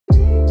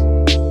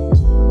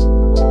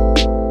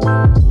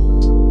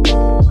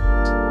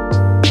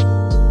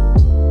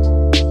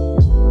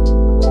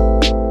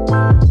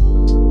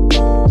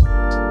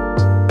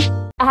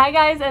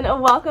guys,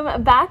 and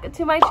welcome back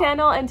to my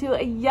channel and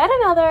to yet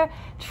another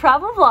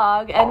travel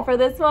vlog. And for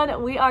this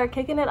one, we are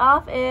kicking it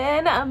off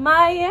in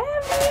Miami.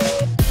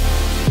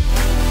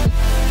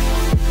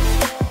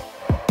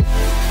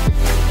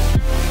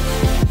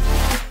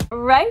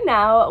 Right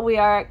now, we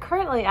are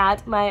currently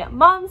at my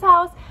mom's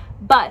house,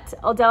 but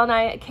Odell and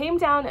I came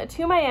down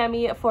to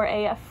Miami for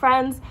a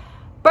friend's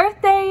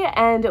birthday,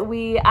 and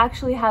we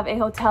actually have a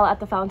hotel at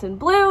the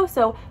Fountainbleau,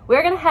 so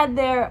we're gonna head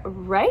there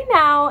right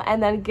now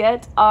and then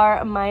get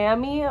our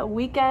Miami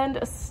weekend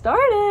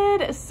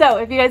started. So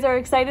if you guys are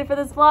excited for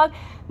this vlog,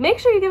 make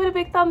sure you give it a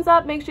big thumbs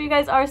up, make sure you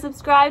guys are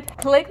subscribed,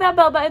 click that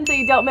bell button so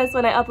you don't miss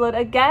when I upload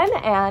again,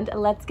 and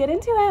let's get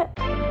into it.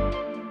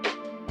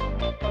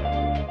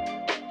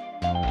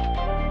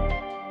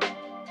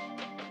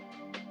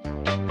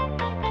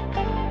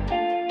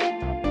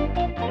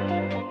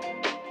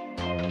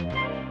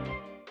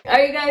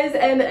 Alright you guys,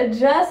 and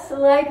just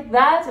like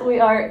that, we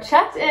are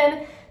checked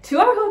in to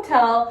our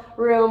hotel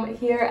room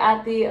here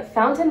at the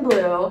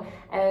Fountainbleau,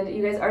 and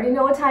you guys already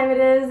know what time it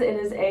is. It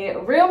is a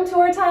room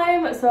tour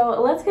time,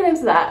 so let's get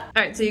into that.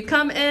 Alright, so you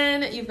come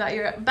in, you've got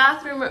your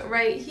bathroom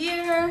right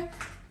here,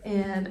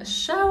 and a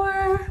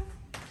shower,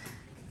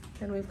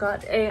 and we've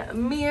got a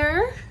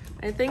mirror,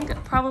 I think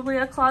probably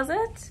a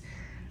closet.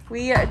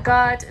 We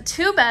got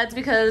 2 beds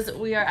because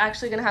we are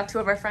actually going to have 2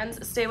 of our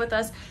friends stay with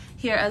us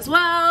here as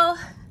well.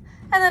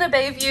 And then a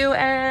bay view,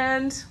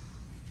 and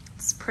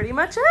that's pretty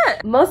much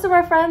it. Most of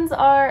our friends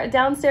are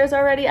downstairs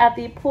already at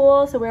the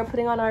pool, so we're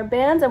putting on our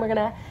bands and we're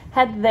gonna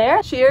head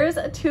there. Cheers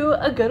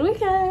to a good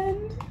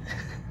weekend.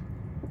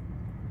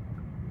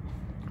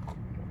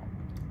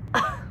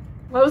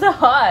 Why was it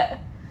hot?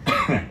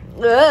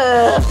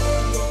 Ugh.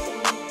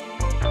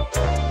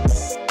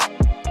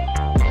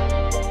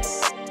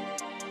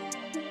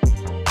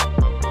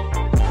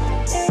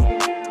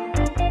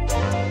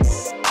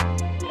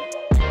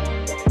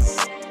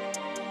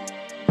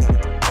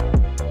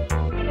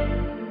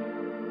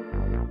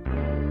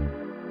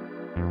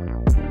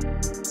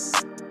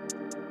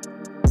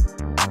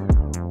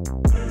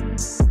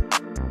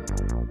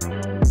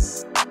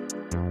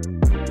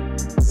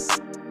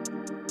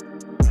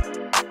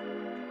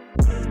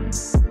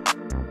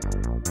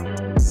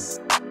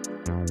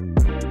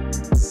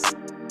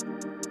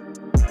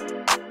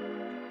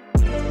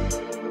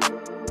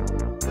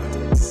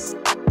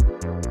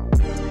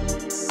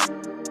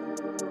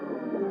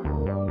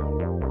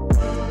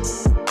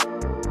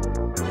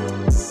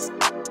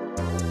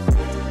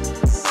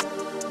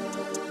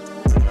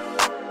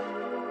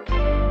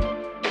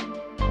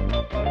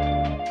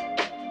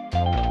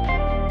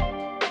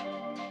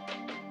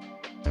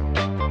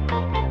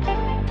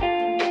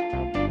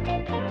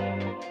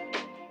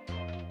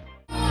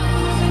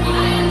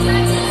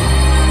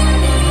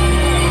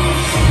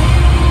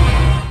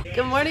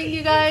 Good morning,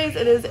 you guys.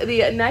 It is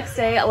the next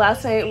day.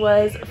 Last night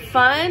was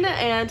fun,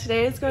 and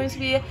today is going to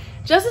be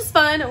just as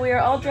fun. We are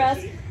all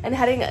dressed and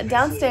heading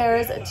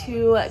downstairs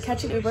to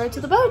catch an Uber to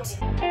the boat.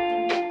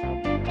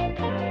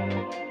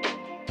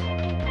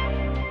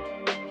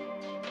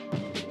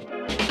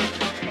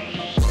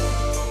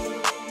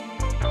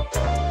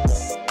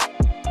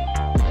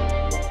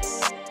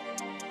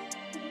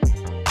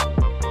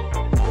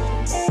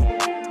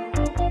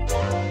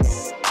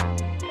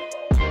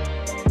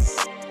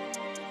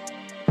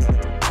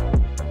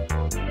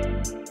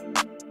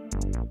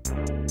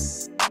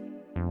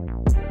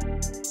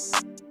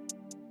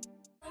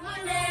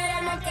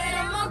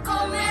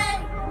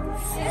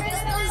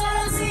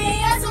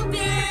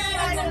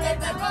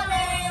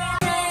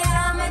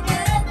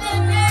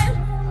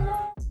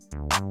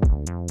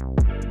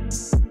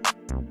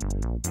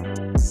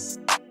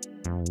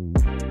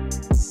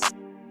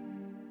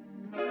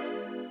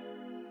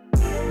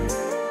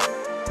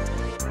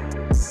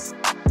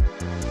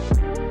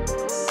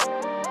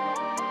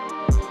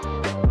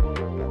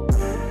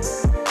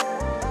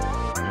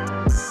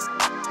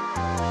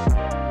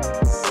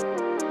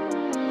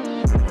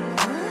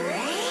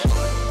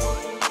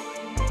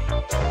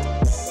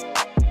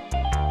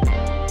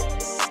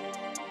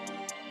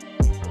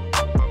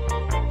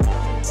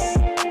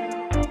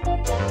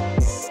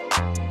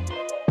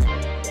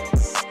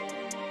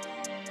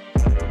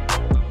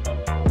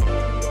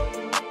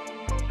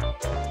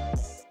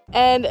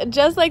 And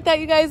just like that,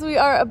 you guys, we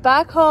are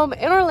back home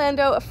in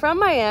Orlando from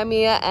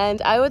Miami,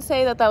 and I would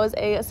say that that was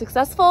a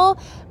successful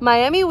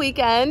Miami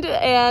weekend,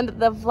 and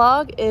the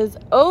vlog is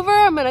over.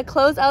 I'm gonna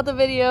close out the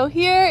video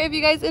here. If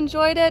you guys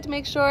enjoyed it,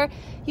 make sure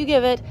you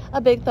give it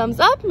a big thumbs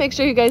up. Make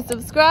sure you guys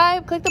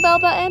subscribe, click the bell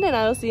button, and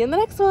I will see you in the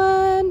next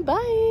one.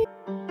 Bye.